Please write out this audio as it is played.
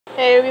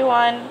Hey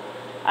everyone,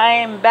 I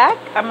am back.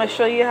 I'm going to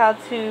show you how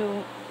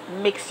to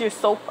mix your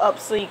soap up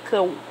so you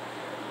could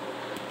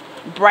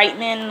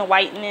brightening,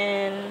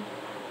 whitening,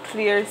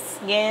 clear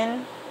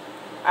skin.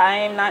 I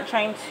am not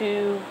trying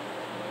to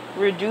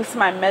reduce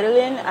my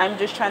melanin. I'm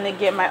just trying to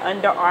get my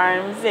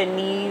underarms and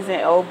knees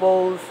and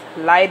elbows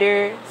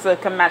lighter so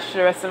it can match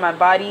the rest of my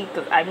body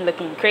because I'm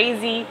looking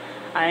crazy.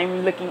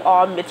 I'm looking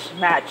all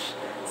mismatched.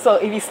 So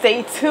if you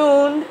stay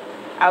tuned,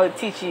 I will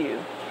teach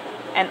you.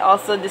 And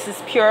also this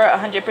is pure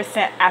 100%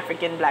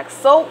 African black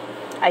soap.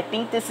 I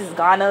think this is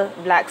Ghana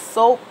black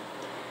soap.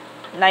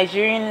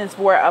 Nigerians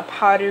wore a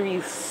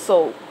powdery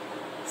soap.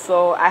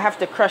 So I have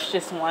to crush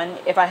this one.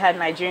 If I had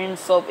Nigerian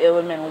soap, it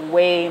would have been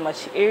way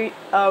much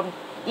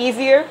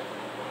easier.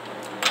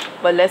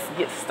 But let's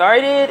get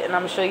started and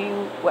I'm going to show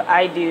you what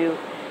I do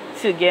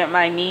to get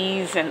my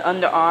knees and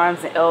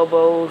underarms and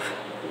elbows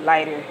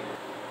lighter.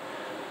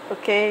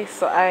 Okay,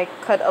 so I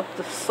cut up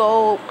the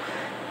soap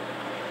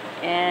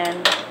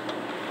and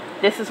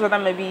this is what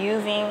I'm going to be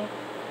using.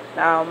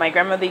 Now, my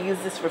grandmother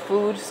used this for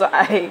food, so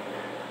I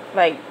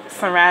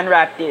saran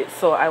wrapped it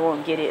so I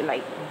won't get it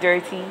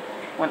dirty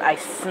when I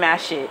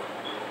smash it.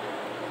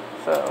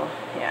 So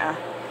yeah.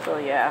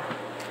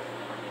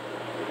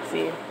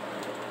 See?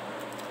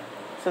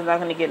 So it's not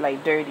going to get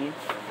dirty.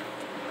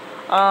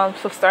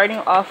 So starting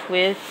off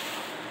with,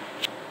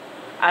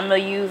 I'm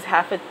going to use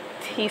half a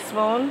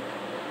teaspoon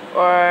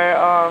or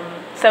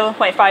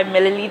 7.5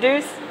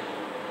 milliliters.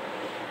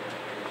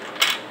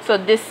 So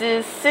this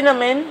is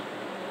cinnamon,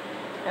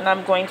 and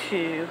I'm going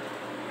to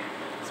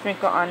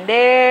sprinkle on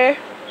there,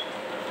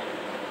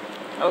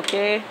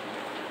 okay,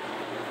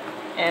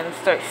 and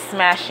start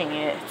smashing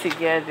it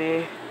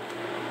together.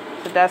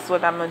 So that's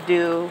what I'm gonna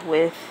do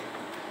with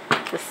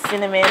the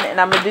cinnamon, and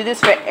I'm gonna do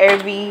this for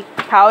every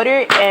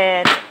powder,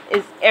 and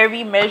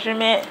every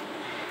measurement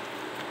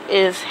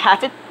is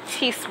half a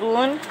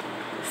teaspoon,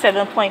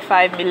 7.5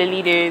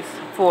 milliliters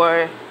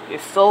for your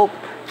soap.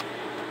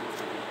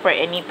 For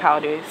any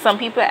powder, some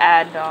people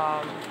add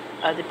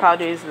other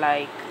powders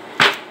like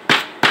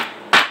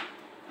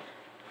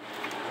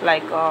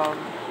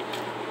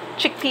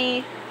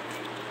chickpea,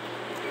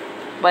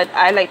 but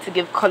I like to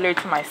give color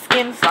to my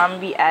skin, so I'm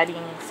gonna be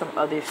adding some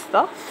other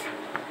stuff.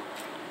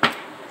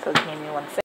 So give me one second.